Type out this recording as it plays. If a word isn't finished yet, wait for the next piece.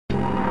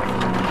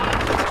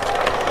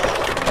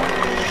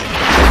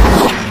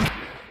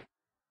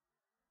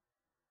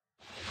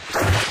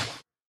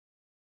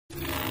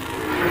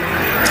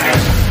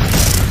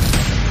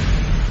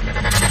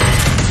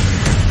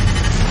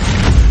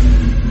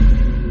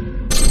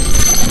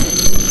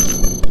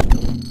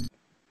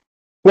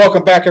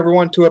Welcome back,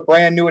 everyone, to a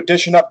brand new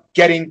edition of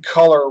Getting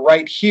Color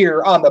right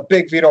here on the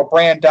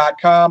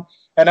BigVitoBrand.com.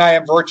 And I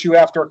am Virtue.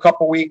 After a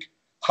couple-week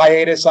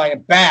hiatus, I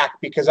am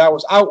back because I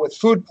was out with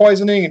food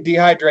poisoning and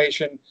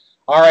dehydration.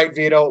 All right,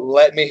 Vito,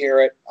 let me hear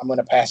it. I'm going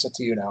to pass it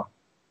to you now.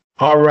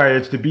 All right,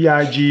 it's the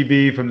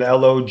BIGV from the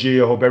LOG.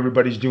 I hope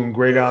everybody's doing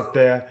great out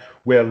there.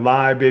 We're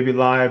live, baby,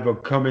 live. We're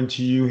coming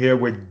to you here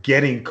with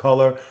Getting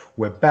Color.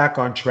 We're back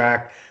on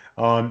track.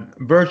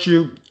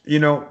 Virtue,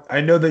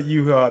 I know that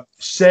you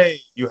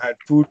say you had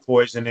food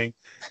poisoning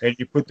and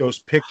you put those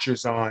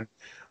pictures on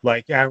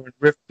like Aaron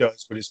Riff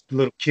does with his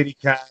little kitty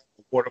cat,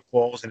 the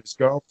waterfalls, and his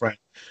girlfriend.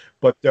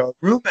 But the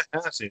rumor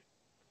has it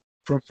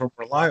from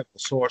reliable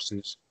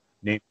sources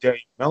named Dave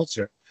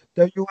Meltzer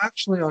that you're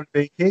actually on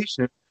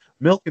vacation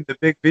milking the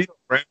Big Vito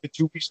brand for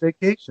 2 weeks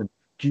vacation.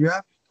 Do you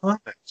have any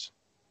comments?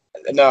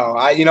 No,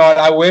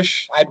 I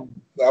wish I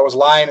was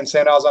lying and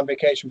saying I was on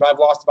vacation, but I've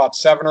lost about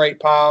 7 or 8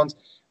 pounds.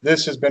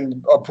 This has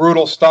been a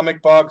brutal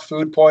stomach bug,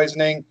 food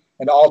poisoning,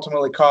 and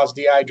ultimately caused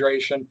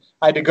dehydration.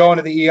 I had to go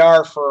into the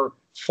ER for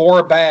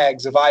 4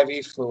 bags of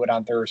IV fluid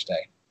on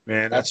Thursday.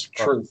 Man, that's the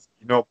truth.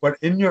 But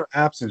in your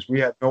absence, we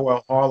had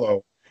Noelle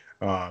Harlow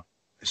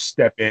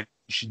step in.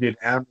 She did an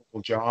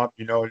admirable job.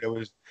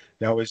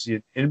 That was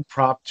an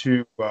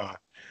impromptu,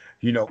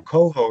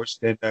 co-host,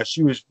 and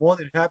she was more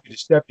than happy to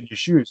step in your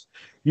shoes.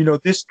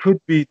 This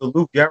could be the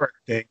Lou Gehrig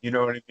thing. You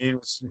know what I mean? It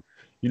was,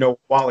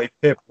 Wally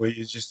Pipp, where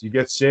you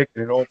get sick,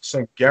 and then all of a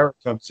sudden Gehrig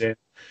comes in.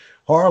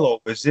 Harlow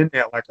was in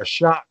there like a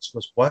shot. She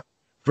goes, what?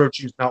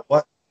 Virtue's not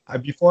what?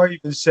 Before I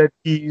even said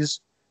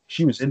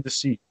she was in the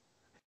seat.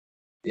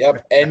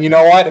 Yep, and you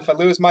know what? If I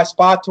lose my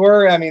spot to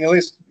her, I mean, at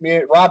least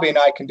Robbie and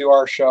I can do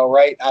our show,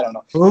 right? I don't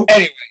know. Who?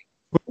 Anyway,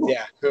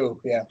 yeah, who?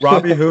 Yeah,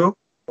 Robbie who?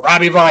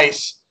 Robbie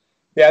Vice.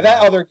 Yeah,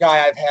 that other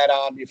guy I've had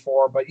on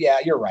before, but yeah,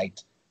 you're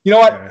right. You know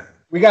what? Yeah.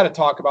 We got to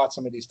talk about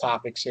some of these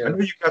topics here. I know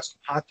you got some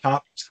hot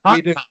topics.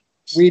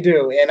 We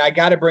do, and I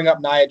got to bring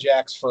up Nia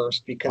Jax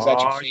first because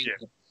that's your favorite.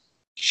 Yeah.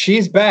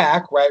 She's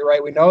back,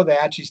 right? We know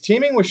that. She's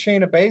teaming with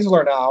Shayna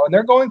Baszler now, and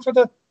they're going for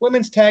the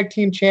Women's Tag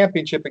Team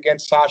Championship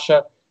against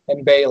Sasha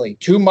and Bayley.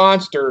 2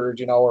 monsters,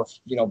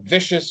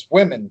 vicious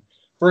women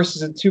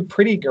versus the 2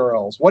 pretty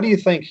girls. What do you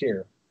think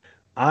here?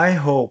 I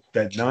hope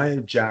that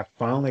Nia Jax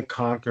finally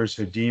conquers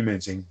her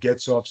demons and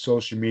gets off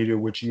social media,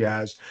 which she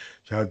has.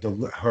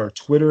 Her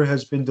Twitter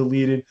has been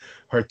deleted.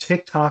 Her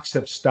TikToks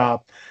have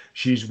stopped.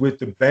 She's with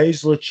the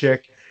Baszler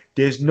chick.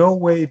 There's no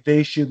way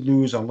they should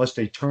lose unless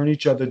they turn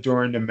each other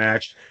during the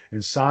match,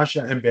 and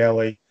Sasha and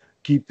Bayley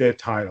keep their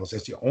titles.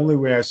 That's the only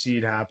way I see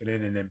it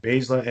happening. And then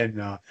Baszler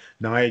and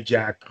Nia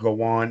Jax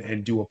go on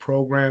and do a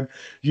program.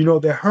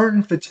 They're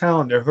hurting for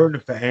talent. They're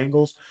hurting for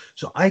angles.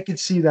 So I could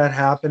see that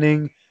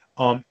happening.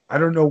 I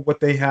don't know what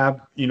they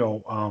have.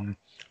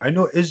 I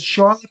know, is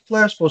Charlotte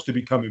Flair supposed to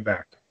be coming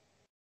back?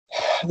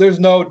 There's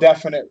no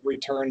definite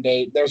return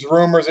date. There's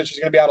rumors that she's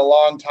going to be out a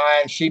long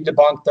time. She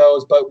debunked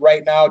those, but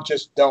right now,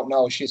 just don't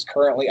know. She's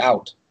currently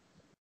out.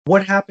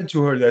 What happened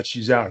to her that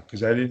she's out?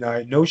 Because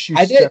I know she's.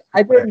 I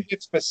didn't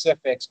get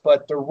specifics,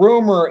 but the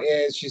rumor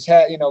is she's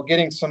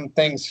getting some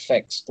things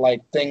fixed, like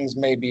things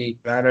maybe.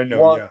 That I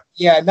know.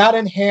 Yeah, not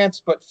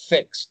enhanced, but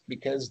fixed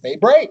because they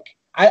break.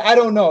 I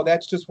don't know.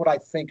 That's just what I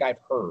think I've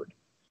heard.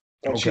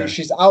 But okay.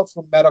 She's out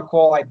for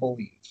medical, I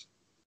believe.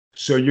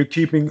 So you're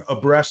keeping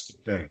abreast of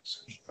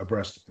things.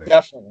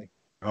 Definitely.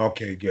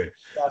 Okay, good.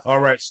 Definitely. All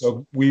right.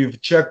 So we've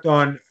checked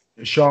on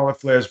Charlotte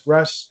Flair's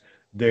breasts.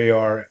 They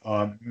are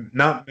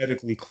not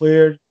medically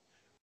cleared.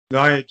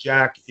 Nia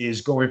Jax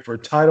is going for a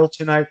title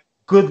tonight.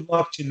 Good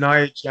luck to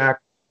Nia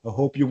Jax. I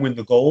hope you win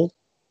the gold.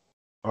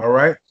 All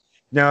right.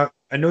 Now,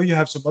 I know you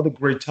have some other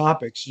great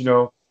topics,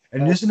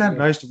 and isn't that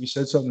nice that we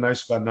said something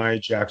nice about Nia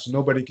Jax? So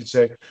nobody can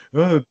say,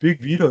 oh, Big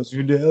Vito's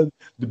the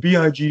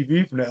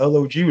BIGV from the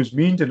LOG was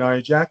mean to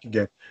Nia Jax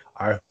again.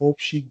 I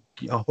hope she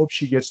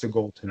gets the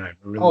gold tonight.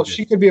 Really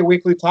she could be a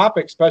weekly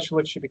topic,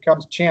 especially if she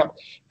becomes champ.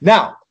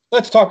 Now,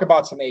 let's talk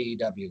about some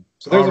AEW.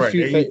 So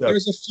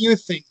there's a few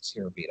things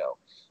here, Vito.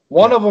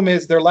 One of them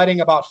is they're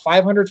letting about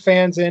 500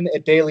 fans in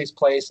at Daly's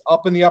place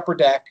up in the upper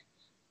deck.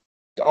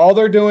 All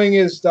they're doing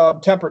is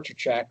temperature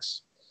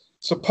checks.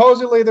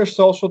 Supposedly there's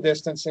social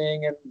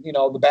distancing and,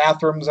 the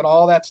bathrooms and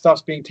all that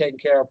stuff's being taken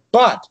care of.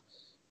 But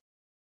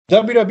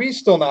WWE's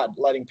still not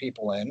letting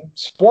people in.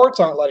 Sports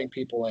aren't letting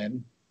people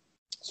in.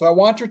 So I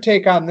want your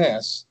take on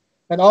this.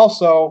 And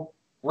also,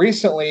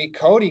 recently,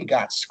 Cody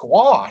got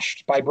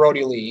squashed by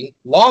Brody Lee,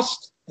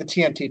 lost the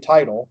TNT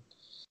title.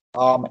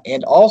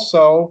 And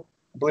also,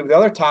 I believe the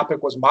other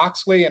topic was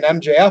Moxley and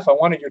MJF. I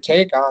wanted your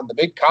take on the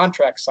big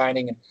contract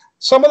signing and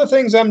some of the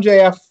things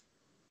MJF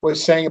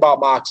was saying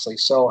about Moxley.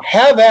 So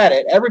have at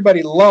it.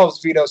 Everybody loves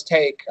Vito's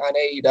take on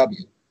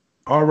AEW.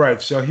 All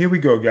right. So here we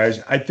go,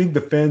 guys. I think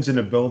the fans in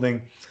the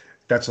building,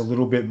 that's a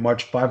little bit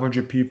much.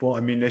 500 people.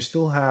 I mean, they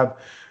still have,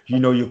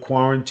 your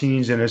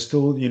quarantines and they're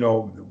still,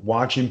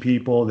 watching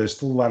people. There's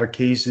still a lot of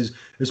cases,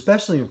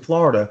 especially in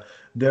Florida.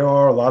 There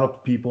are a lot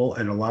of people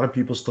and a lot of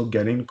people still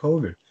getting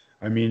COVID.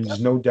 I mean, there's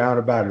no doubt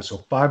about it. So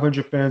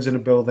 500 fans in the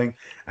building,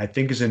 I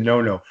think is a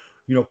no-no.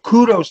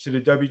 kudos to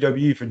the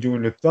WWE for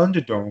doing the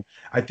Thunderdome.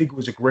 I think it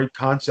was a great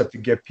concept to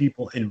get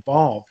people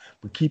involved,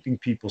 but keeping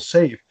people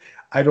safe.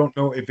 I don't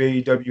know if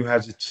AEW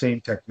has the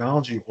same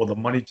technology or the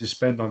money to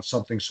spend on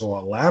something so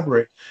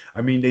elaborate.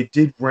 I mean, they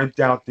did rent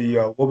out the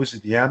what was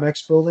it, the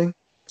Amex building?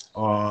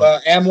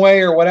 The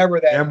Amway or whatever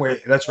that.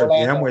 Amway, that's right,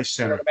 the Amway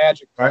Center, the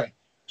Magic right?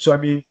 So I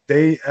mean,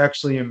 they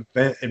actually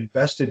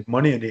invested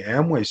money in the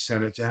Amway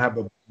Center to have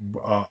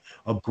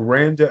a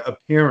grander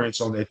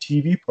appearance on their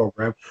TV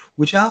program,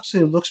 which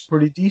actually looks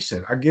pretty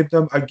decent. I give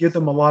them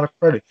a lot of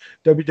credit.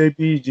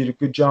 WWE did a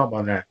good job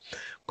on that.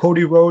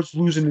 Cody Rhodes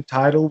losing the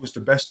title was the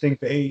best thing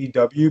for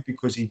AEW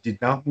because he did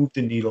not move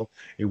the needle.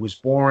 It was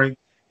boring.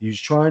 He was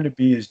trying to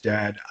be his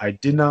dad. I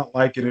did not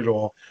like it at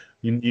all.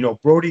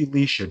 Brody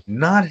Lee should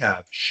not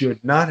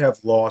have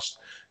lost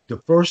the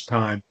first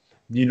time.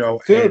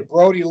 Dude,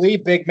 Brody Lee,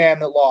 big man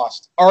that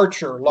lost.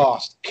 Archer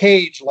lost.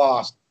 Cage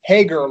lost.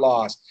 Hager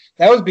lost.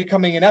 That was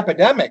becoming an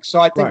epidemic. So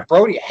I think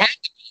Brody had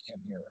to beat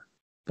him here.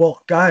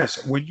 Well,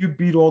 guys, when you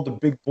beat all the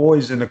big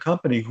boys in the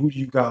company, who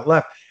you got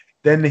left?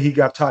 Then he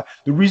got tired.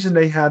 The reason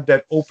they had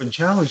that open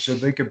challenge so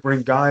they could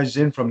bring guys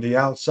in from the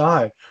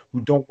outside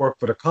who don't work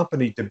for the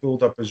company to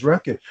build up his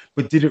record.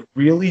 But did it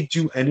really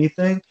do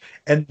anything?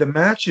 And the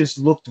matches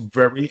looked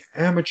very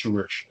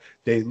amateurish.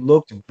 They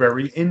looked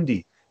very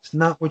indie. It's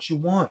not what you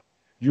want.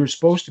 You're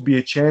supposed to be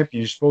a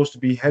champion. You're supposed to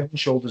be head and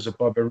shoulders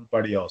above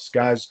everybody else.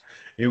 Guys,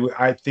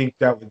 I think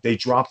that they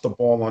dropped the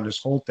ball on this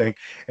whole thing.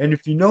 And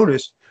if you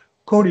notice,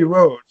 Cody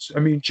Rhodes, I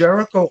mean,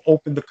 Jericho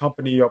opened the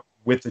company up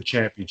with the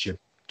championship,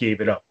 gave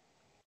it up.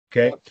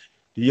 Okay,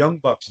 the Young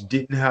Bucks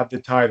didn't have the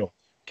title.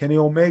 Kenny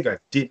Omega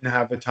didn't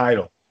have the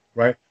title,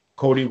 right?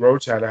 Cody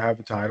Rhodes had to have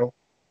a title.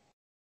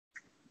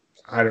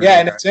 I don't know.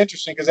 And it's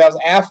interesting because that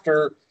was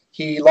after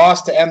he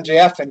lost to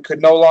MJF and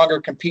could no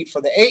longer compete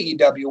for the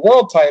AEW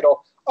World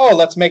title. Oh,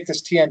 let's make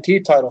this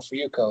TNT title for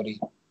you, Cody.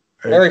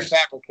 Very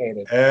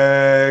fabricated.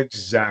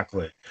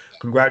 Exactly.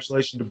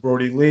 Congratulations to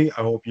Brody Lee.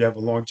 I hope you have a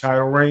long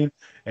title reign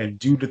and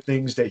do the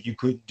things that you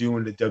couldn't do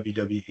in the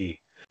WWE.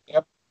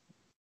 Yep.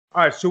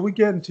 All right, so we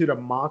get into the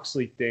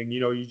Moxley thing.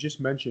 You just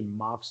mentioned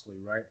Moxley,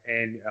 right?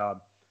 And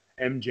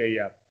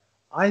MJF.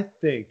 I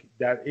think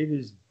that it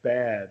is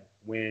bad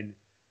when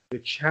the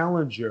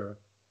challenger,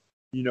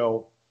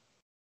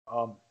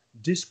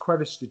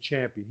 discredits the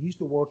champion. He's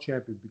the world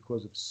champion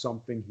because of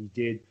something he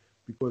did,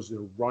 because of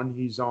the run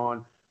he's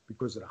on,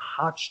 because of the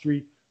hot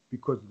streak,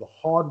 because of the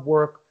hard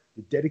work,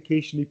 the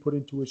dedication he put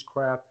into his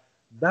craft.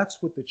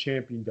 That's what the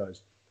champion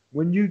does.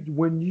 When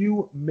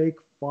you make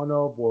fun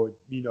of or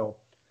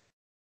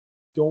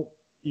don't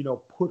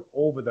put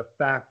over the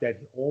fact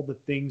that all the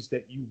things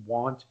that you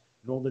want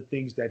and all the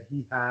things that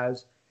he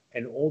has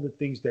and all the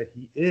things that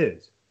he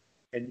is,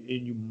 and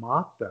you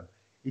mock them,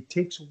 it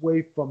takes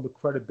away from the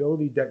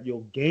credibility that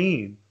you'll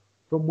gain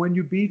from when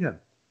you beat him.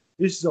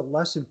 This is a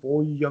lesson for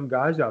all you young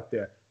guys out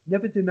there.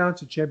 Never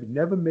denounce a champion.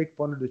 Never make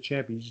fun of the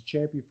champion. He's a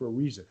champion for a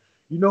reason.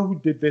 You know who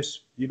did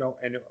this,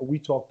 and we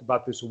talked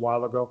about this a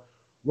while ago?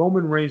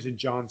 Roman Reigns and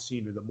John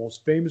Cena, the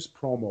most famous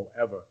promo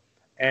ever.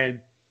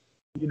 And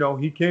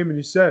he came and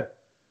he said,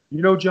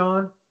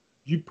 John,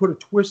 you put a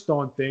twist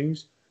on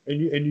things and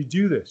you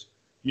do this,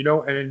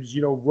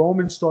 and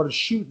Roman started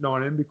shooting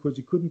on him because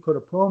he couldn't cut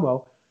a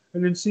promo.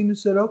 And then Cena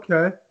said,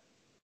 okay,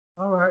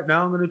 all right,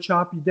 now I'm going to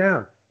chop you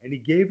down. And he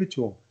gave it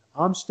to him.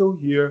 I'm still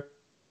here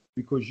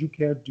because you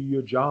can't do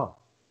your job.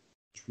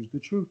 Which was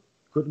the truth.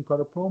 Couldn't cut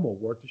a promo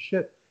worth of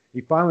shit.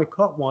 He finally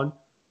cut one,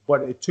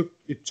 but it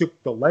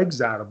took the legs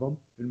out of him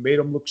and made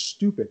him look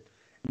stupid.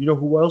 You know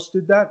who else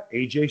did that?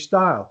 AJ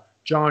Styles.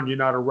 John, you're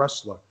not a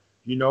wrestler,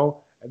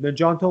 And then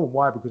John told him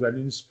why, because I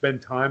didn't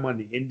spend time on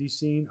the indie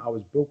scene. I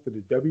was built for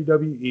the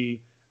WWE.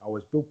 I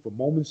was built for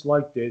moments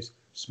like this,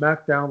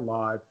 SmackDown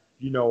Live,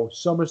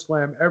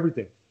 SummerSlam,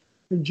 everything.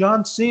 And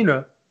John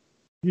Cena,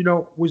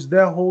 was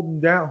there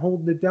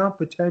holding it down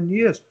for 10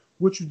 years,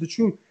 which was the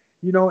truth.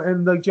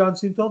 And like John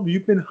Cena told me,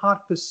 you've been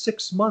hot for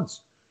 6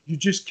 months. You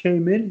just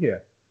came in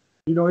here.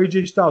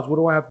 AJ Styles, what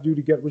do I have to do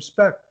to get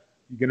respect?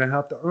 You're going to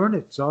have to earn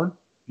it, son.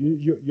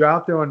 You're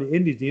out there on the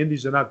indies. The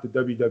indies are not the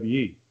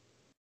WWE.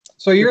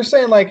 So you're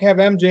saying have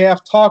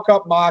MJF talk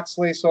up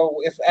Moxley.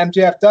 So if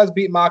MJF does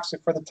beat Moxley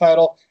for the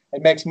title,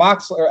 it makes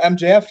Moxley or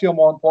MJF feel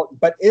more important.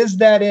 But is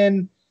that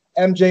in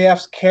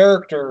MJF's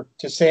character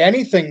to say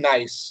anything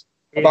nice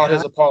about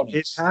his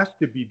opponents? It has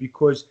to be,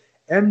 because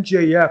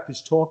MJF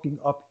is talking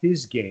up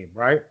his game,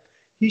 right?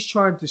 He's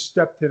trying to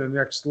step to the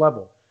next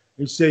level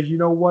and say, you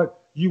know what?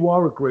 You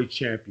are a great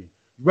champion.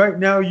 Right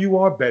now, you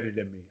are better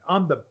than me.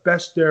 I'm the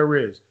best there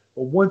is.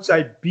 But once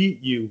I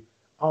beat you,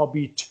 I'll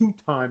be 2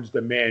 times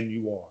the man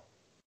you are.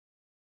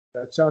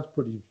 That sounds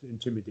pretty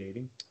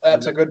intimidating.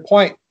 That's a good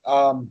point.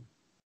 Well,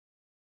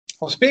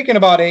 speaking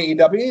about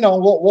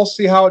AEW, we'll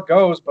see how it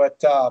goes, but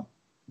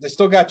they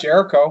still got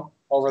Jericho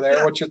over there.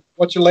 Yeah.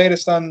 What's your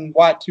latest on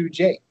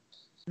Y2J?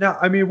 Now,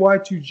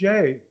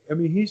 Y2J,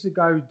 he's the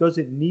guy who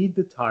doesn't need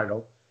the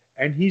title,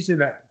 and he's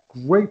in a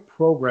great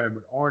program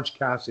with Orange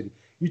Cassidy.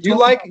 You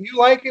like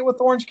it with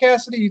Orange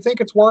Cassidy? You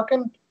think it's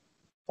working?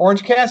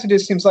 Orange Cassidy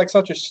just seems like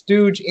such a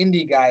stooge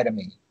indie guy to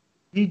me.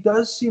 He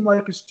does seem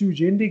like a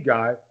stooge indie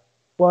guy,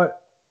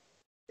 but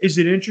is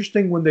it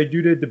interesting when they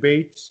do their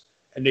debates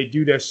and they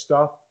do their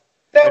stuff?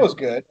 That was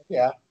good.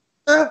 Yeah.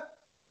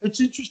 It's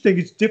interesting.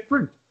 It's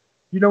different.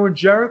 When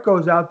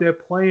Jericho's out there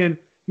playing,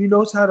 he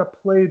knows how to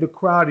play the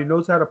crowd. He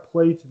knows how to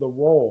play to the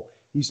role.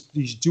 He's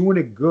doing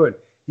it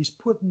good. He's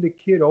putting the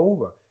kid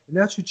over. And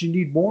that's what you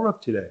need more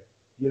of today.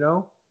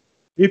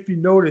 If you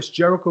notice,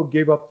 Jericho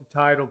gave up the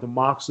title to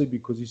Moxley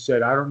because he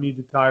said, I don't need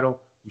the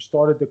title. We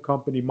started the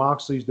company.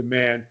 Moxley's the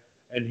man.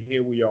 And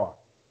here we are.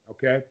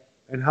 Okay?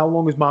 And how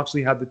long has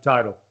Moxley had the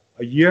title?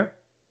 A year?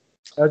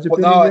 Has it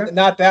been a year?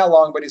 Not that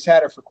long, but he's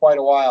had it for quite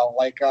a while.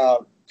 Like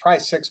probably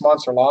 6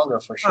 months or longer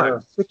for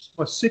sure.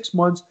 Right. 6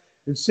 months.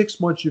 In 6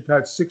 months, you've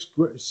had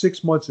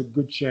 6 months of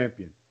good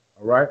champion.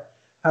 All right?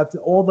 Have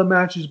all the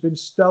matches been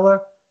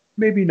stellar?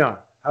 Maybe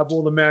not. Have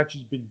all the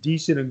matches been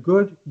decent and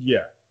good?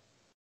 Yeah.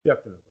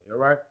 Definitely. All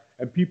right?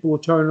 And people are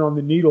turning on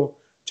the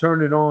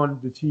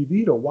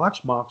TV to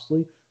watch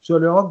Moxley, so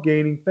they are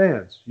gaining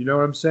fans. You know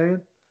what I'm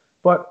saying?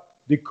 But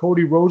did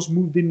Cody Rhodes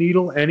move the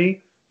needle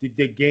any? Did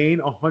they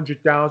gain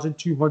 100,000,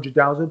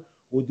 200,000?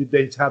 Or did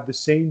they have the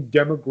same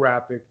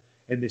demographic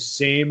and the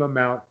same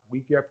amount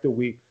week after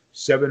week,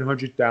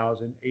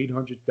 700,000,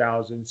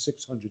 800,000,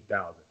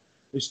 600,000?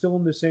 They're still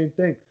in the same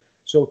thing.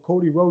 So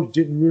Cody Rhodes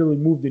didn't really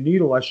move the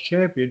needle as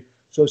champion,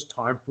 so it's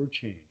time for a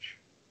change.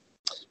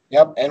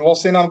 Yep, and we'll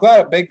see. And I'm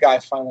glad a big guy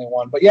finally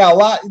won. But yeah,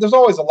 there's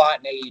always a lot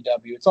in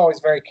AEW. It's always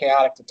very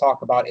chaotic to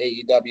talk about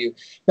AEW.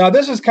 Now,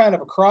 this is kind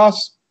of a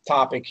cross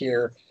topic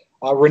here.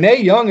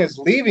 Renee Young is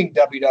leaving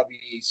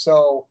WWE.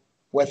 So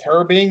with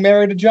her being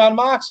married to Jon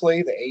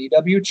Moxley, the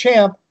AEW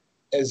champ,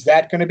 is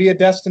that going to be a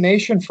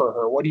destination for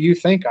her? What do you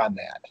think on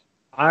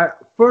that?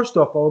 First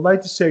off, I would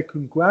like to say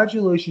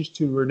congratulations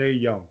to Renee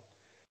Young.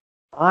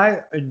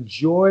 I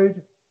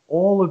enjoyed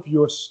all of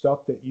your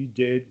stuff that you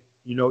did.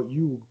 You were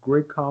a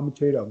great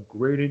commentator, a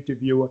great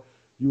interviewer.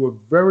 You were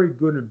very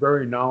good and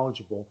very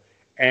knowledgeable.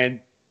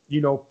 And,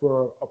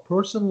 for a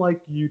person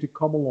like you to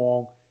come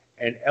along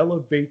and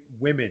elevate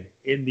women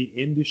in the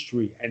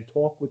industry and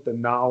talk with the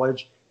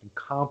knowledge and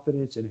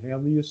confidence and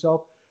handle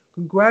yourself,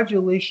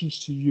 congratulations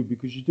to you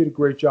because you did a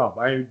great job.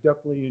 I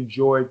definitely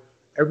enjoyed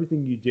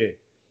everything you did.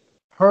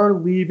 Her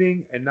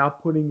leaving and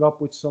not putting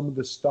up with some of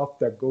the stuff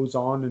that goes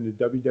on in the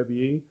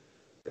WWE,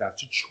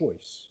 that's a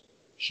choice.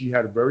 She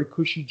had a very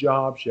cushy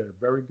job. She had a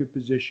very good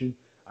position.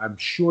 I'm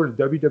sure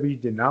the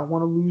WWE did not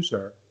want to lose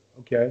her,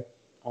 okay,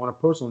 on a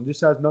personal. And this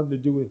has nothing to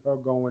do with her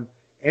going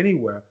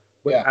anywhere,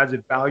 but as a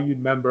valued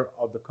member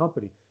of the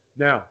company.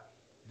 Now,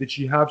 did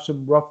she have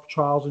some rough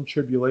trials and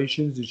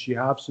tribulations? Did she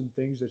have some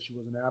things that she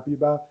wasn't happy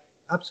about?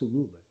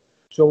 Absolutely.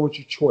 So it's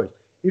your choice.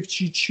 If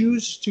she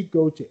chooses to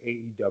go to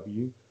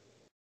AEW,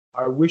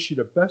 I wish you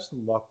the best of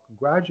luck.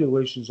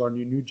 Congratulations on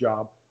your new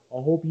job.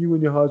 I hope you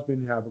and your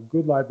husband have a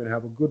good life and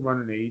have a good run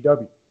in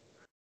AEW.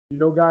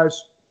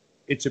 Guys,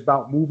 it's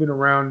about moving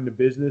around in the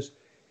business,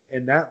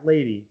 and that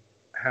lady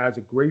has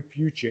a great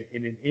future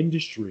in an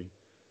industry.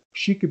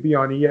 She could be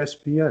on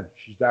ESPN.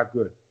 She's that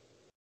good.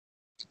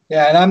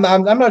 Yeah, and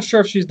I'm not sure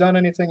if she's done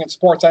anything in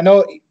sports. I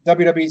know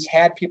WWE's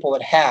had people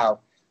that have,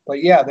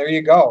 but yeah, there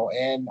you go.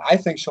 And I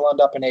think she'll end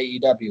up in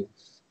AEW.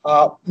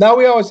 Now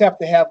we always have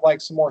to have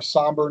like some more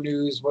somber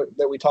news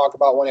that we talk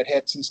about when it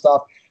hits and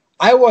stuff.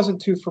 I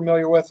wasn't too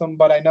familiar with him,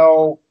 but I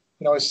know,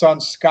 his son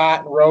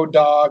Scott and Road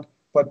Dogg,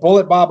 but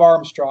Bullet Bob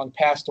Armstrong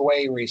passed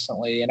away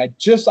recently. And I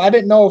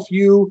didn't know if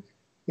you,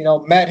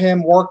 met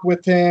him, worked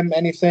with him,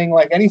 anything,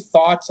 like any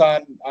thoughts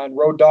on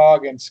Road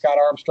Dogg and Scott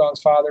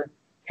Armstrong's father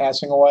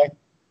passing away?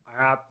 I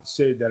have to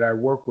say that I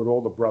work with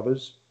all the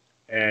brothers,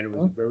 and it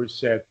was a very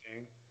sad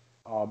thing.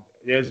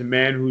 There's a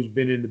man who's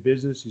been in the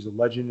business. He's a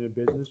legend in the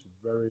business.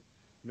 We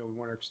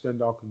want to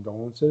extend our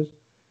condolences.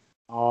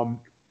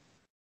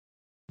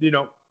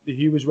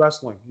 He was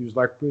wrestling. He was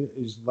like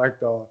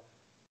the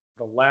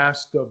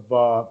last of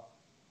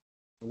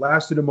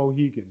the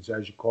Mohicans,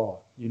 as you call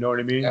it. You know what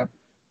I mean? Yeah.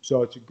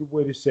 So it's a good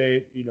way to say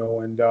it.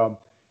 And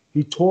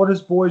he taught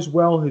his boys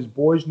well. His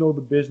boys know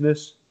the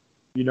business.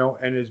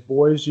 And his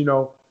boys,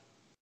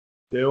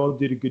 they all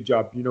did a good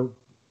job.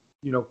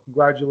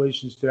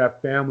 Congratulations to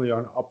that family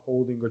on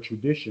upholding a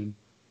tradition.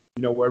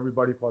 Where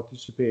everybody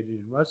participated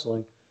in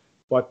wrestling.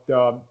 But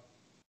that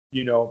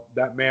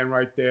man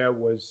right there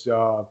was.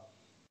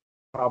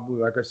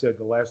 Probably, like I said,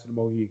 the last of the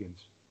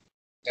Mohicans.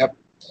 Yep.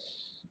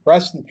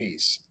 Rest in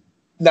peace.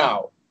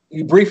 Now,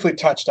 you briefly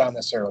touched on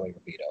this earlier,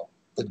 Vito.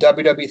 The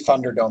WWE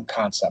Thunderdome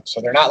concept.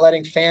 So they're not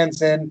letting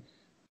fans in,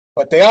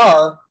 but they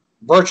are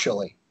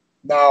virtually.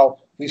 Now,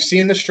 we've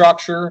seen the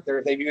structure.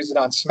 They've used it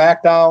on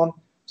SmackDown,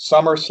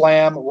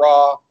 SummerSlam,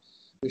 Raw.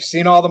 We've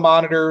seen all the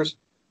monitors.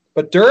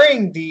 But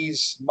during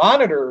these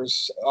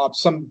monitors,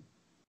 some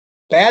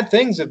bad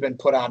things have been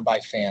put on by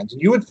fans.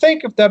 And you would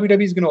think if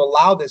WWE is going to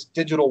allow this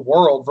digital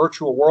world,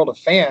 virtual world of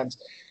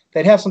fans,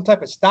 they'd have some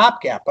type of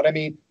stopgap. But,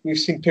 we've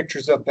seen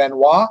pictures of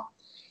Benoit.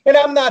 And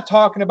I'm not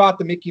talking about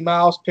the Mickey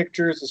Mouse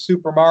pictures, the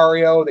Super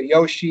Mario, the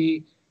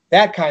Yoshi,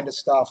 that kind of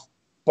stuff.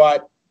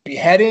 But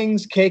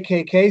beheadings,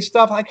 KKK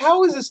stuff. Like,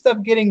 how is this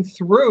stuff getting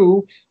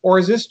through? Or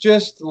is this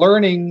just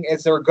learning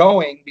as they're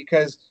going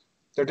because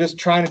they're just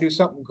trying to do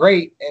something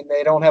great and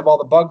they don't have all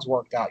the bugs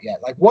worked out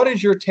yet? Like, what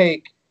is your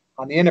take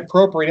on the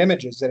inappropriate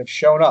images that have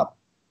shown up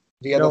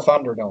via the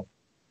Thunderdome?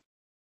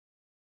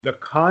 The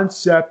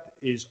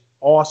concept is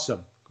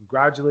awesome.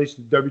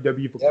 Congratulations to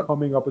WWE for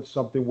coming up with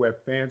something where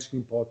fans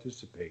can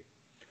participate.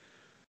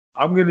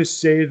 I'm going to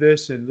say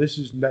this, and this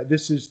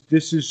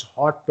is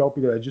heartfelt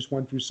because I just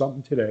went through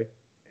something today,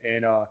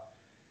 and I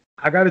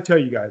got to tell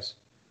you guys,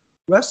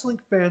 wrestling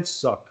fans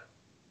suck.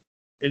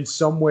 In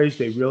some ways,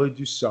 they really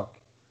do suck.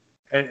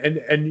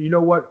 And you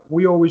know what?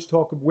 We always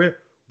talk.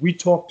 We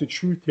talk the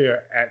truth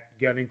here at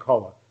Getting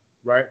Color,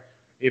 right?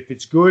 If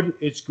it's good,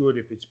 it's good.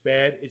 If it's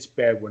bad, it's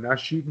bad. We're not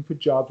shooting for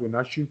jobs. We're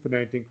not shooting for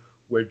anything.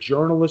 We're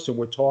journalists, and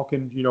we're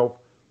talking.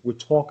 We're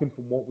talking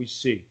from what we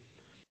see.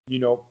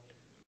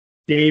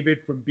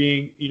 David from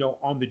being,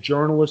 on the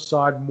journalist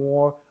side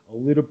more, a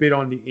little bit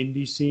on the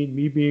indie scene,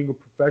 me being a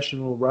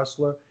professional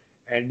wrestler,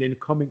 and then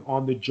coming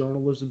on the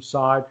journalism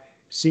side,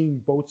 seeing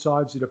both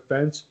sides of the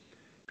fence.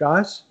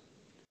 Guys,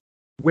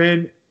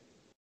 when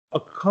a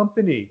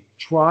company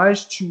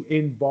tries to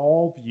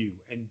involve you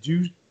and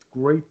do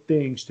great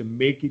things to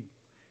make it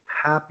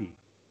happy,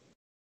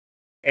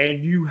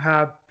 and you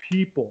have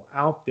people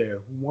out there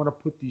who want to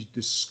put these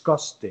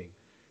disgusting,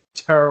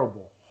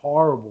 terrible,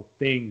 horrible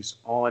things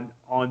on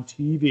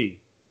TV,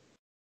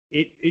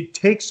 it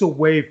takes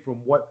away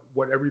from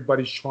what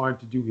everybody's trying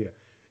to do here.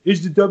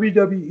 Is the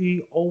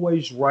WWE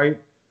always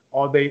right?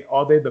 Are they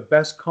the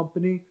best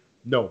company?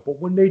 No. But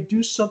when they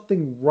do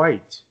something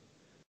right,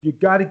 you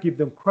got to give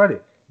them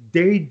credit.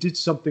 They did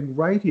something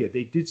right here.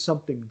 They did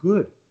something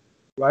good,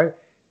 right?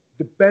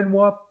 The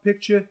Benoit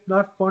picture,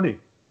 not funny.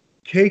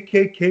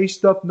 KKK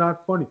stuff,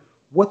 not funny.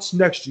 What's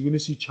next? You're going to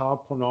see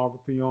child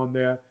pornography on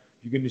there.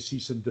 You're going to see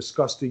some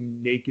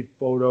disgusting naked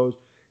photos.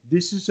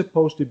 This is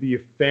supposed to be a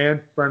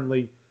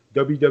fan-friendly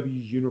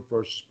WWE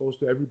universe.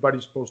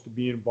 Everybody's supposed to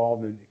be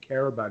involved and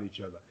care about each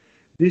other.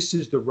 This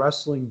is the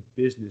wrestling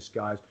business,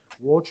 guys.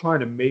 We're all trying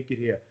to make it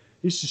here.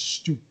 This is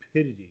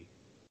stupidity,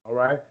 all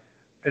right?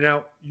 And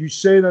now you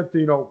say that,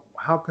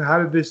 how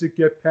did this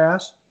get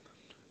passed?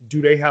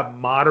 Do they have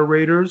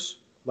moderators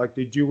like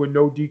they do in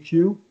No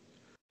DQ?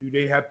 Do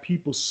they have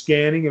people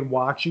scanning and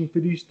watching for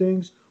these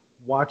things?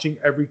 Watching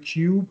every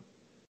cube?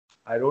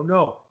 I don't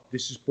know.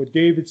 This is what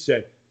David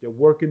said. They're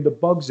working the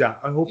bugs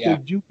out. I hope they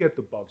do get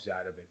the bugs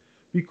out of it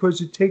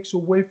because it takes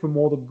away from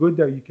all the good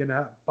that you can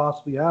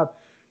possibly have.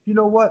 You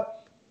know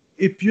what?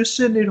 If you're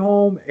sitting at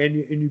home and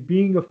you're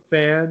being a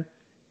fan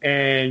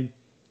and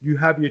you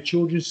have your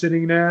children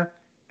sitting there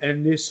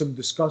and there's some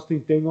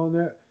disgusting thing on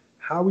there,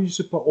 how are you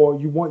supposed, or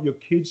you want your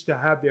kids to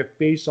have their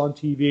face on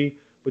TV,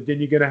 but then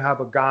you're going to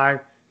have a guy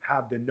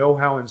have the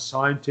know-how and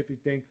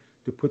scientific thing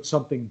to put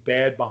something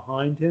bad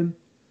behind him?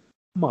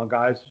 Come on,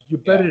 guys. You're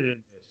better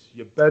than this.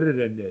 You're better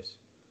than this.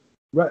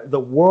 The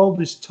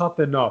world is tough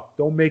enough.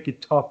 Don't make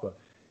it tougher.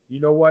 You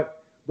know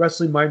what?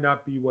 Wrestling might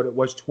not be what it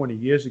was 20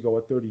 years ago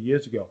or 30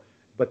 years ago,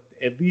 but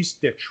at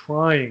least they're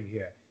trying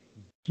here.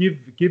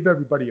 Give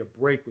everybody a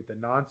break with the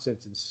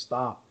nonsense and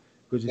stop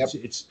because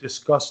it's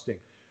disgusting.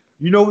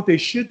 You know what they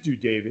should do,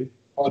 David?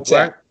 What's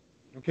that?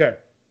 Okay.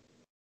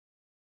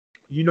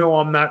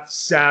 I'm not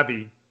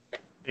savvy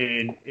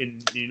in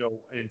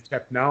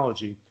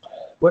technology,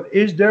 but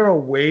is there a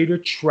way to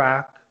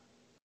track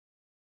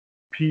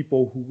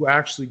people who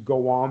actually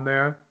go on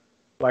there?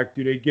 Like,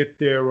 do they get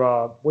their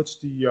what's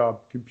the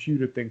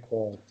computer thing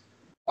called?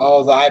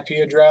 Oh, the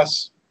IP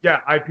address.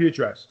 Yeah, IP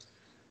address.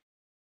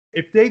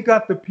 If they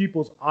got the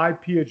people's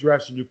IP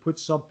address and you put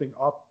something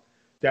up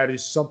that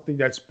is something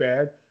that's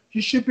bad,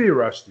 you should be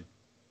arrested.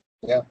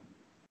 Yeah.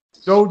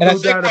 No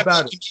doubt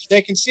about it.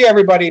 They can see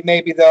everybody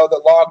maybe, though, that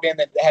logged in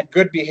that had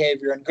good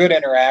behavior and good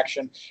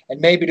interaction, and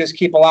maybe just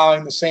keep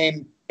allowing the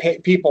same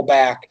people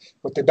back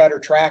with the better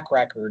track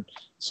record.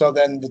 So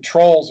then the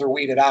trolls are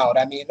weeded out.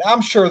 I mean,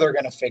 I'm sure they're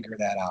going to figure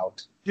that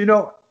out.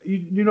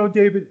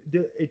 David,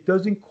 it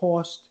doesn't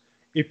cost,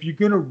 if you're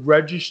going to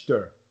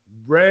register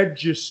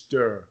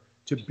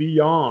to be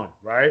on,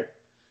 right?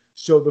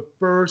 So the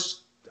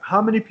first,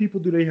 how many people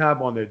do they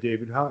have on there,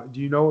 David?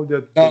 Do you know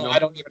that? No, I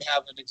don't even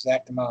have an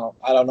exact amount.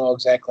 I don't know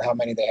exactly how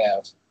many they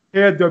have.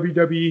 Yeah,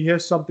 WWE,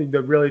 here's something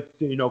to really,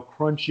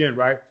 crunch in,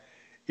 right?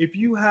 If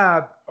you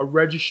have a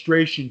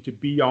registration to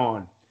be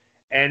on,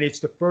 and it's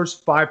the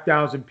first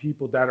 5,000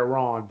 people that are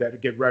on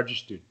that get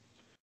registered,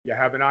 you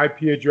have an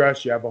IP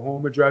address, you have a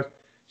home address.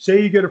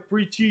 Say you get a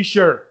free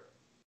T-shirt,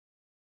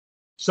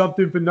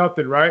 something for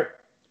nothing, right?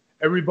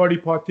 Everybody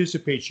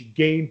participates. You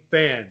gain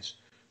fans.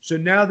 So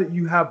now that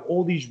you have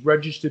all these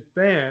registered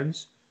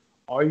fans,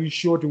 are you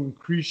sure to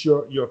increase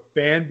your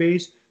fan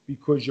base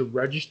because you're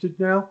registered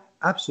now?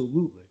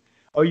 Absolutely.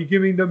 Are you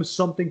giving them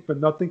something for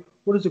nothing?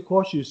 What does it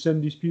cost you to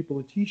send these people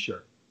a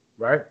T-shirt,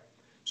 right?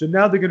 So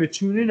now they're going to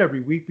tune in every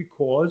week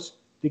because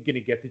they're going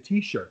to get the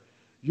T-shirt.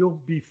 You'll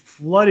be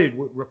flooded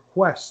with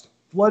requests,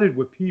 flooded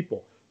with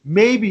people,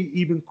 maybe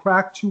even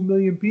crack 2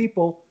 million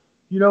people,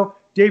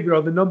 David,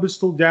 are the numbers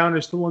still down?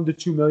 They're still under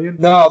 2 million?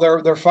 No,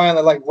 they're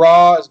finally, like,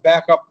 Raw is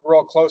back up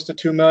real close to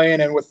 2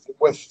 million, and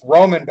with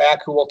Roman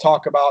back, who we'll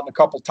talk about in a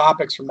couple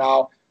topics from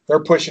now, they're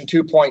pushing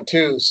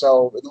 2.2.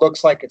 So it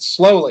looks like it's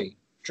slowly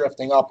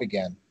drifting up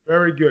again.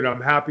 Very good.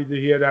 I'm happy to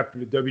hear that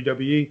from the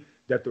WWE,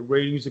 that the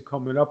ratings are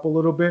coming up a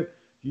little bit.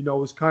 You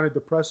know, it's kind of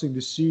depressing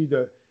to see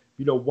the,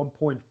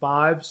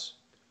 1.5s.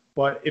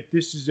 But if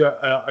this is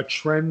a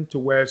trend to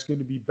where it's going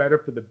to be better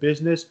for the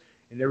business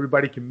and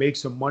everybody can make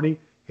some money,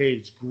 hey,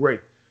 it's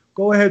great.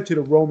 Go ahead to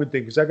the Roman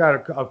thing, because I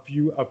got a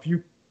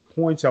few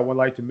points I would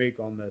like to make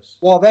on this.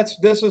 Well,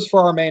 this is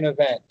for our main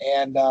event.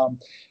 And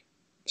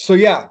so,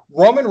 yeah,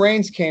 Roman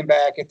Reigns came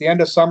back at the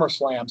end of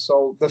SummerSlam.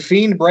 So the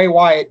Fiend Bray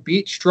Wyatt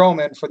beat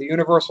Strowman for the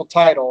Universal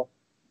title.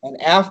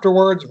 And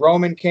afterwards,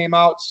 Roman came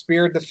out,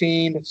 speared the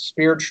Fiend,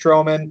 speared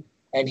Strowman,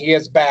 and he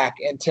is back.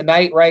 And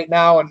tonight, right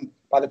now, and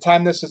by the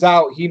time this is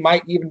out, he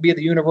might even be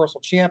the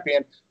Universal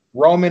Champion.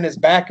 Roman is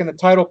back in the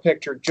title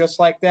picture just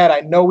like that.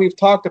 I know we've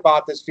talked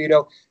about this,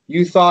 Vito.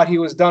 You thought he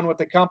was done with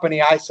the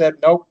company. I said,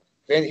 nope,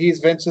 he's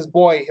Vince's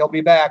boy. He'll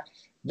be back.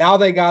 Now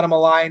they got him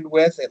aligned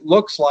with, it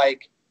looks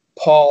like,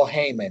 Paul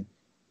Heyman.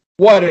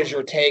 What is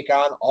your take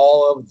on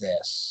all of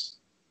this?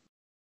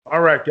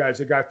 All right,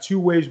 guys, I got two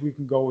ways we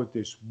can go with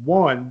this.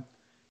 One,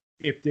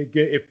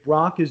 if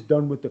Brock is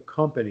done with the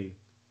company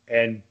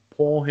and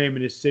Paul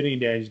Heyman is sitting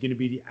there, he's going to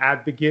be the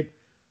advocate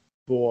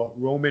for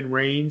Roman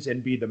Reigns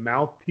and be the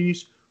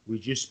mouthpiece. We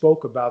just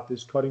spoke about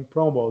this, cutting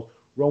promos.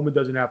 Roman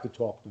doesn't have to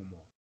talk no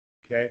more.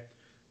 Okay?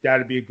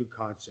 That'd be a good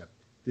concept.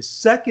 The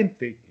second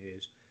thing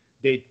is,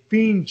 the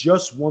Fiend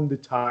just won the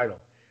title.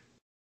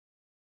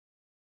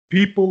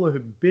 People have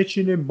been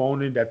bitching and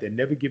moaning that they're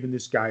never giving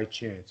this guy a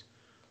chance.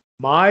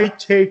 My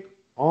take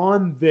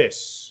on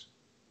this,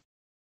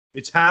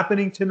 it's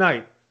happening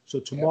tonight,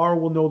 so tomorrow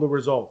we'll know the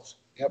results.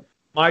 Yep.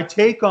 My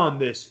take on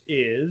this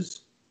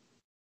is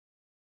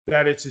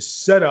that it's a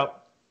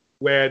setup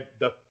where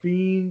the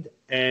Fiend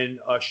and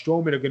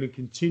Strowman are going to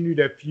continue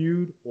their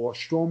feud, or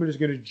Strowman is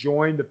going to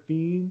join the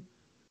Fiend.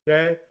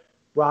 Okay?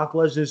 Brock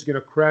Lesnar is going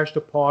to crash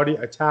the party,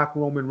 attack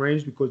Roman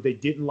Reigns because they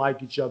didn't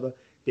like each other.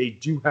 They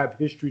do have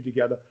history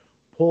together.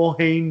 Paul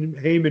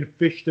Heyman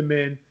fished him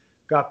in,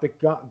 got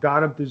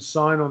him to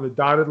sign on the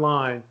dotted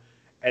line,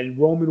 and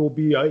Roman will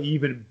be an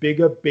even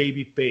bigger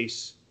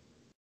babyface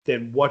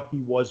than what he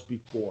was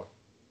before.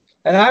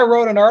 And I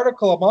wrote an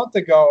article a month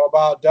ago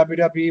about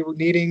WWE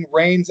needing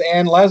Reigns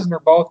and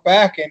Lesnar both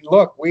back. And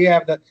look, we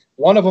have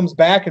one of them's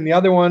back, and the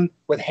other one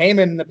with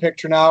Heyman in the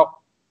picture now.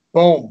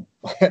 Boom.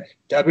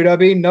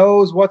 WWE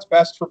knows what's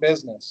best for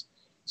business.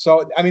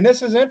 So, I mean,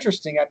 this is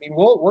interesting. I mean,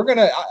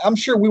 I'm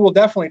sure we will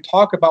definitely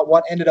talk about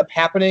what ended up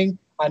happening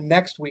on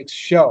next week's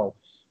show.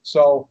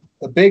 So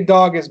the big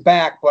dog is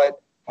back,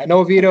 but I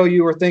know, Vito,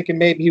 you were thinking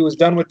maybe he was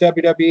done with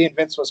WWE and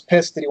Vince was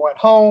pissed that he went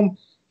home.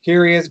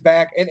 Here he is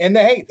back. And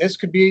hey, this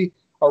could be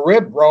a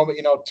rib, Roman,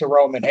 to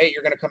Roman. Hey,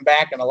 you're going to come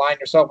back and align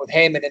yourself with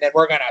Heyman, and then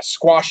we're going to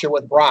squash you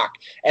with Brock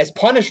as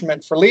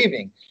punishment for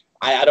leaving.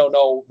 I don't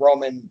know,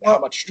 Roman, how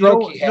much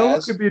stroke he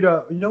has.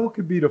 What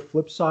could be the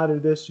flip side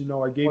of this?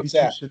 I gave you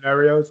two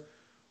scenarios.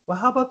 Well,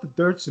 how about the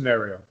third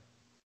scenario?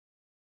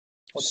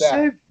 What's that?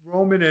 Say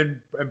Roman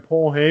and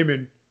Paul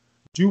Heyman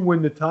do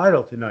win the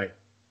title tonight.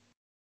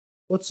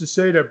 Let's just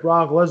say that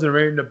Brock Lesnar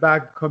right in the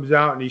back comes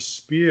out and he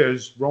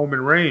spears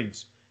Roman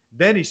Reigns.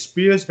 Then he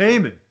spears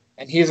Heyman.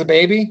 And he's a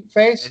baby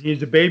face? And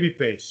he's a baby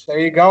face. There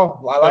you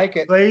go. I like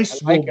it.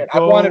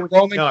 I've wanted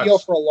Roman heel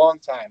for a long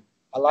time.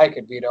 I like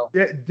it, Vito.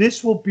 Yeah,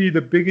 this will be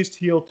the biggest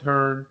heel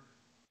turn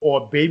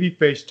or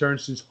babyface turn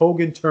since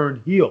Hogan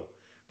turned heel.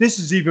 This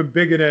is even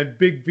bigger than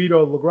Big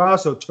Vito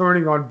LaGrasso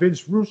turning on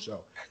Vince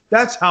Russo.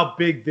 That's how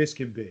big this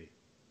can be.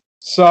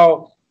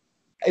 So,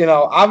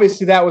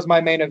 obviously that was my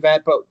main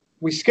event, but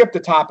we skipped the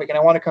topic, and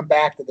I want to come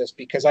back to this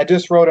because I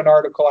just wrote an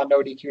article on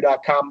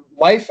NoDQ.com,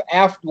 Life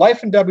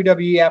in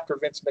WWE after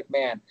Vince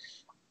McMahon.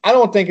 I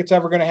don't think it's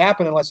ever going to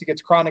happen unless he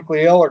gets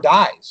chronically ill or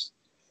dies.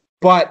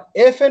 But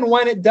if and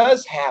when it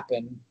does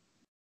happen,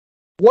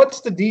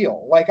 what's the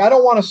deal? Like, I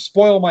don't want to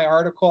spoil my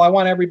article. I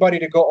want everybody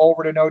to go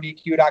over to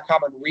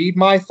NoDQ.com and read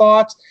my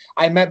thoughts.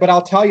 But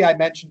I'll tell you, I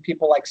mentioned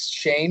people like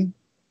Shane,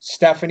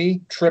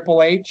 Stephanie,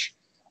 Triple H,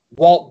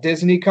 Walt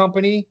Disney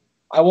Company.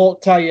 I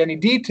won't tell you any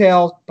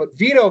details, but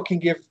Vito can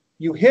give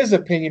you his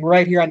opinion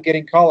right here on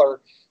Getting Color.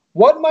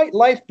 What might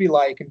life be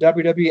like in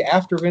WWE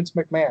after Vince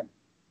McMahon?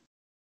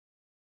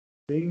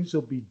 Things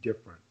will be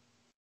different.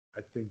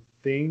 I think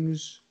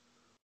things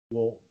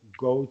will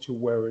go to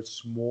where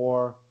it's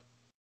more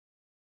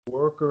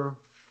worker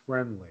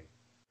friendly.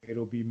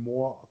 It'll be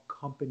more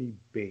company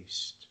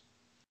based.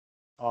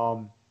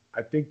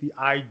 I think the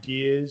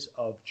ideas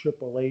of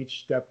Triple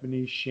H,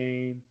 Stephanie,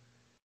 Shane,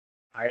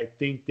 I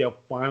think they'll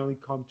finally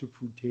come to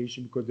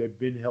fruition because they've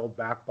been held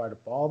back by the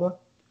father.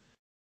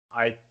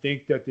 I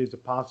think that there's a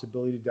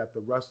possibility that the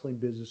wrestling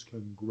business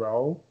can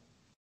grow.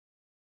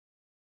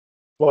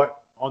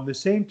 But on the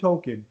same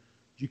token,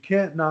 you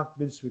can't knock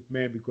Vince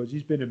McMahon because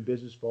he's been in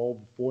business for over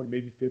 40,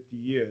 maybe 50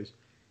 years.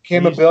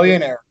 Became a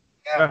billionaire.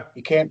 Yeah,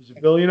 he's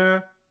a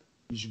billionaire.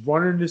 He's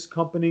running this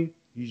company.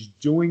 He's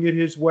doing it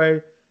his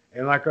way.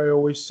 And like I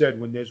always said,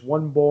 when there's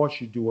one boss,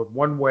 you do it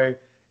one way.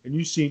 And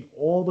you've seen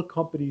all the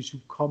companies who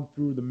come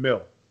through the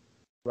mill,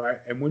 right?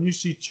 And when you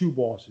see 2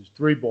 bosses,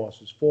 3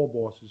 bosses, 4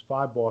 bosses,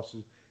 5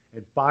 bosses,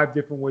 and 5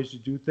 different ways to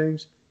do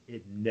things,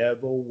 it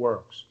never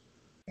works.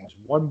 There's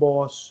one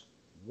boss,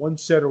 one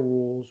set of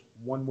rules,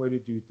 one way to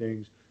do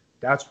things.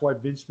 That's why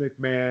Vince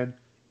McMahon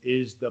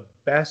is the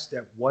best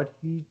at what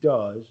he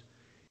does.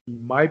 He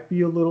might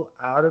be a little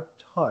out of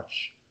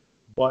touch,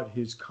 but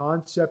his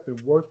concept and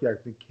work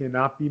ethic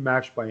cannot be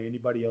matched by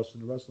anybody else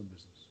in the wrestling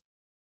business.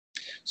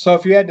 So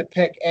if you had to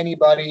pick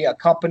anybody, a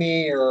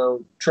company or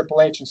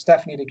Triple H and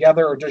Stephanie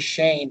together or just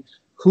Shane,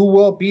 who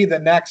will be the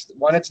next,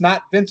 when it's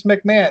not Vince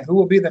McMahon, who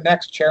will be the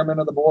next chairman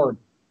of the board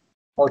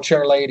or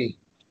chair lady,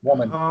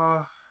 woman?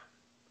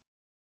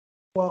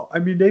 Well, I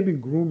mean, they've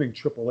been grooming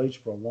Triple H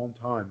for a long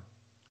time.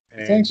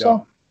 You think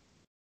so?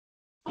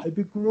 They've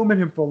been grooming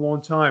him for a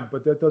long time,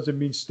 but that doesn't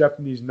mean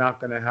Stephanie's not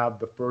going to have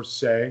the first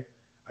say.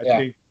 I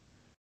think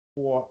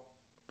for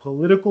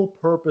political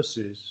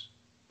purposes,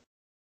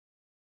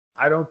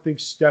 I don't think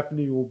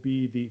Stephanie will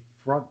be the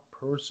front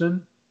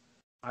person.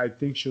 I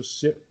think she'll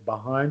sit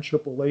behind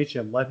Triple H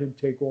and let him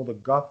take all the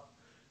guff,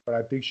 but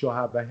I think she'll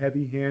have a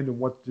heavy hand in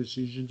what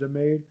decisions are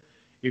made.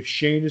 If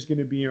Shane is going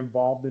to be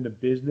involved in the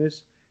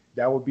business,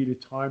 that would be the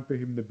time for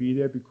him to be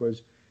there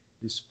because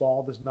his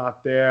father's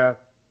not there,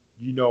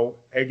 you know,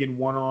 egging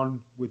one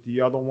on with the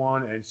other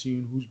one and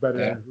seeing who's better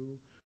than who.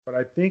 But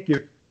I think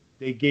if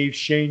they gave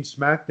Shane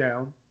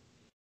SmackDown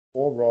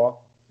or Raw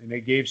and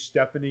they gave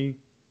Stephanie,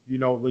 you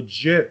know,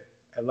 legit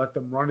and let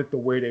them run it the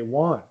way they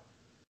want,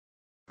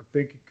 I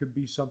think it could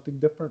be something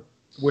different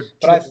with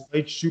Triple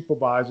H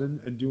supervising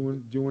and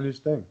doing his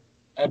thing.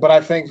 But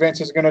I think Vince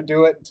is going to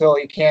do it until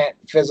he can't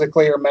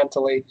physically or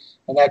mentally,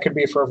 and that could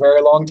be for a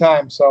very long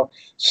time. So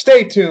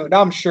stay tuned.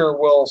 I'm sure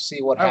we'll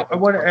see what happens.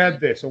 I want to add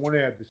this.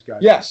 Guys.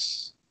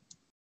 Yes.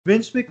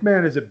 Vince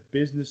McMahon is a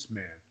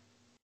businessman,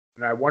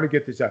 and I want to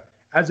get this out.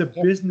 As a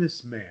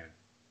businessman,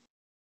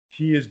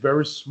 he is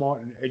very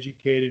smart and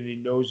educated, and he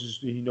knows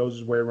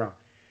his way around.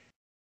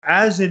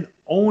 As an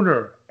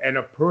owner and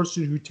a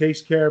person who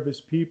takes care of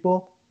his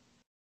people,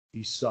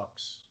 he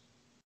sucks.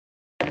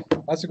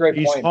 That's a great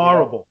point. He's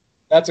horrible.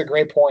 That's a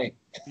great point.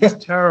 He's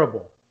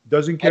terrible.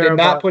 Doesn't care. I did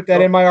not put that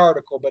in my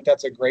article, but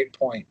that's a great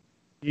point.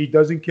 He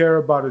doesn't care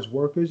about his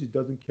workers. He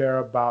doesn't care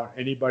about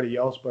anybody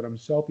else but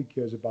himself. He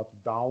cares about the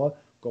dollar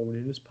going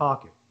in his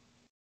pocket.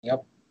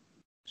 Yep.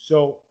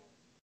 So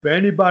for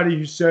anybody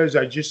who says,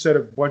 I just said a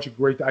bunch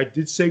of I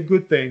did say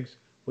good things,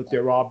 but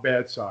there are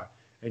bad side.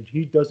 And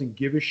he doesn't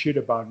give a shit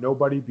about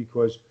nobody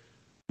because,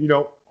 you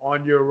know,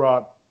 on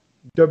your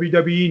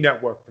WWE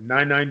network for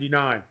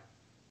 $9.99,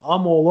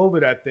 I'm all over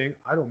that thing.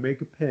 I don't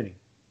make a penny.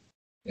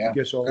 Yeah. He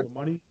gets all the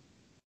money.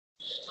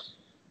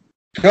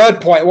 Good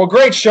point. Well,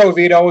 great show,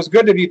 Vito. It was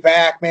good to be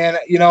back, man.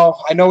 You know,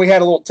 I know we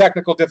had a little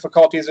technical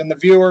difficulties, and the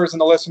viewers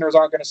and the listeners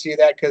aren't going to see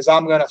that because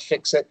I'm going to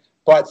fix it.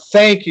 But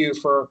thank you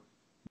for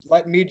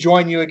letting me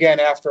join you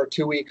again after a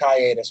 2-week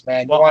hiatus,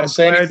 man. You want to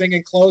say anything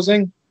in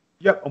closing?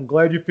 Yep, I'm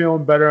glad you're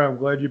feeling better. I'm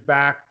glad you're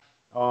back.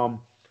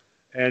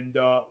 And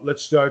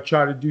let's try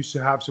to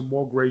have some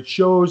more great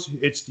shows.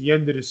 It's the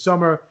end of the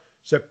summer.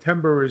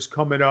 September is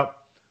coming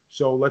up,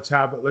 so let's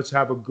have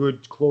a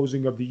good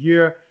closing of the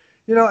year.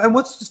 You know, and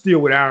what's this deal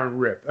with Aaron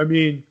Rip? I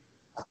mean,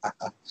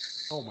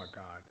 oh my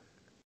God,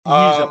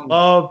 he's in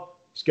love.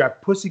 He's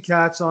got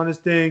pussycats on his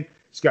thing.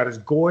 He's got his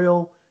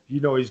Goyle.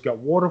 You know, he's got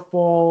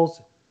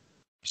waterfalls.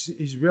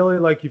 He's really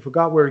like, you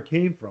forgot where he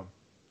came from.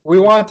 We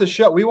want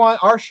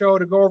our show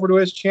to go over to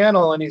his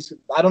channel, and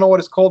I don't know what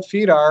his cold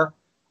feet are.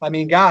 I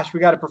mean, gosh, we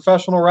got a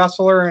professional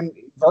wrestler, and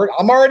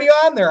I'm already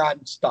on there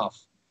on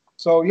stuff.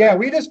 So, yeah,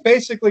 we just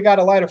basically got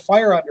to light a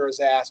fire under his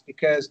ass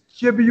because...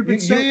 Yeah, but you've been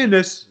saying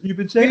this. You've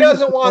been saying he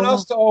doesn't want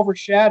us to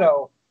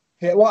overshadow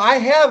him. Well, I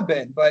have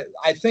been, but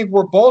I think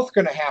we're both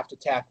going to have to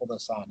tackle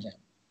this on him.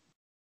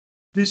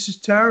 This is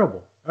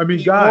terrible. I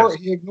mean, guys...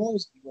 He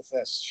ignores me with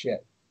this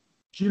shit.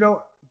 You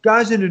know,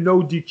 guys in the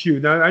no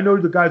DQ. Now, I know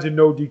the guys in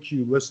no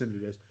DQ listen to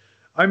this.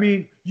 I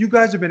mean, you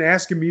guys have been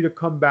asking me to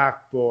come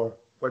back for,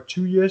 what,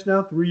 2 years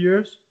now? 3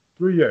 years?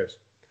 3 years.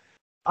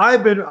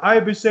 I've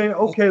been saying,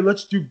 okay,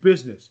 let's do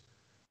business.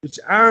 It's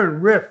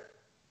Aaron Riff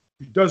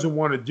who doesn't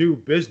want to do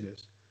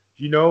business.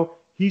 You know,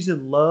 he's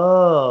in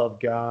love,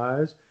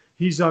 guys.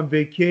 He's on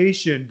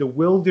vacation, the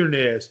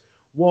wilderness,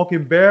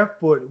 walking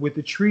barefoot with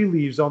the tree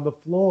leaves on the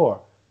floor.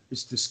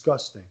 It's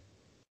disgusting.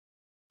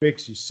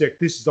 Makes you sick.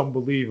 This is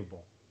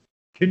unbelievable.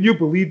 Can you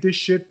believe this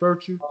shit,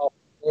 Virtue?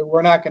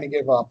 We're not going to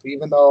give up,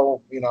 even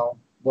though, you know,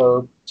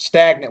 we're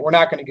stagnant. We're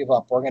not going to give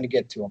up. We're going to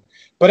get to him.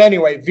 But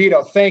anyway,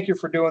 Vito, thank you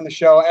for doing the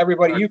show.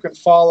 Everybody, you can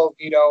follow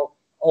Vito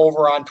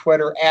over on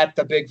Twitter at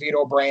the Big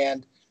Vito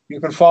Brand.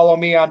 You can follow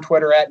me on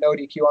Twitter at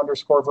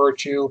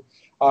NoDQ_Virtue.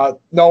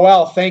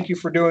 Noel, thank you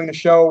for doing the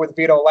show with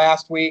Vito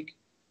last week.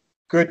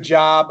 Good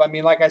job. I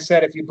mean, like I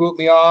said, if you boot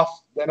me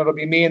off, then it'll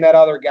be me and that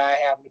other guy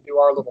having to do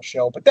our little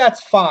show. But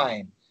that's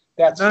fine.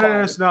 That's fine.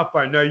 No, it's not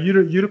fine. No,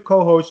 you're the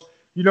co-host.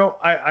 You know,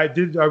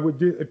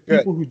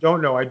 people who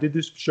don't know, I did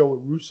this show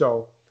with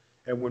Russo,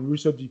 And when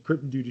Rusev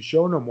couldn't do the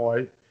show no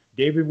more,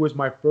 David was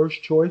my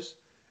first choice.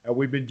 And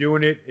we've been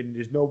doing it, and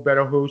there's no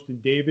better host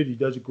than David. He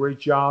does a great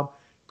job.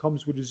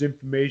 Comes with his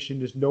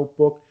information, his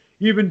notebook.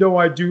 Even though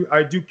I do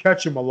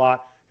catch him a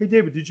lot. Hey,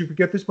 David, did you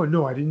forget this one?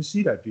 No, I didn't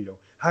see that, Vito.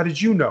 How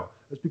did you know?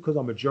 That's because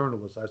I'm a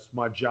journalist. That's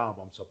my job.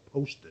 I'm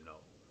supposed to know.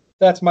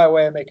 That's my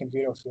way of making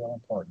Vito feel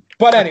important.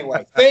 But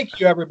anyway, thank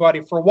you,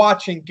 everybody, for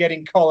watching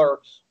Getting Color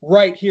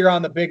right here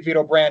on the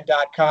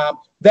BigVitoBrand.com.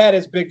 That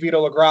is Big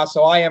Vito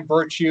LaGrasso. I am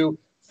Virtue.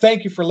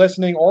 Thank you for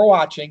listening or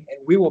watching,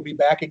 and we will be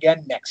back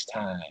again next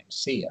time.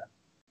 See ya.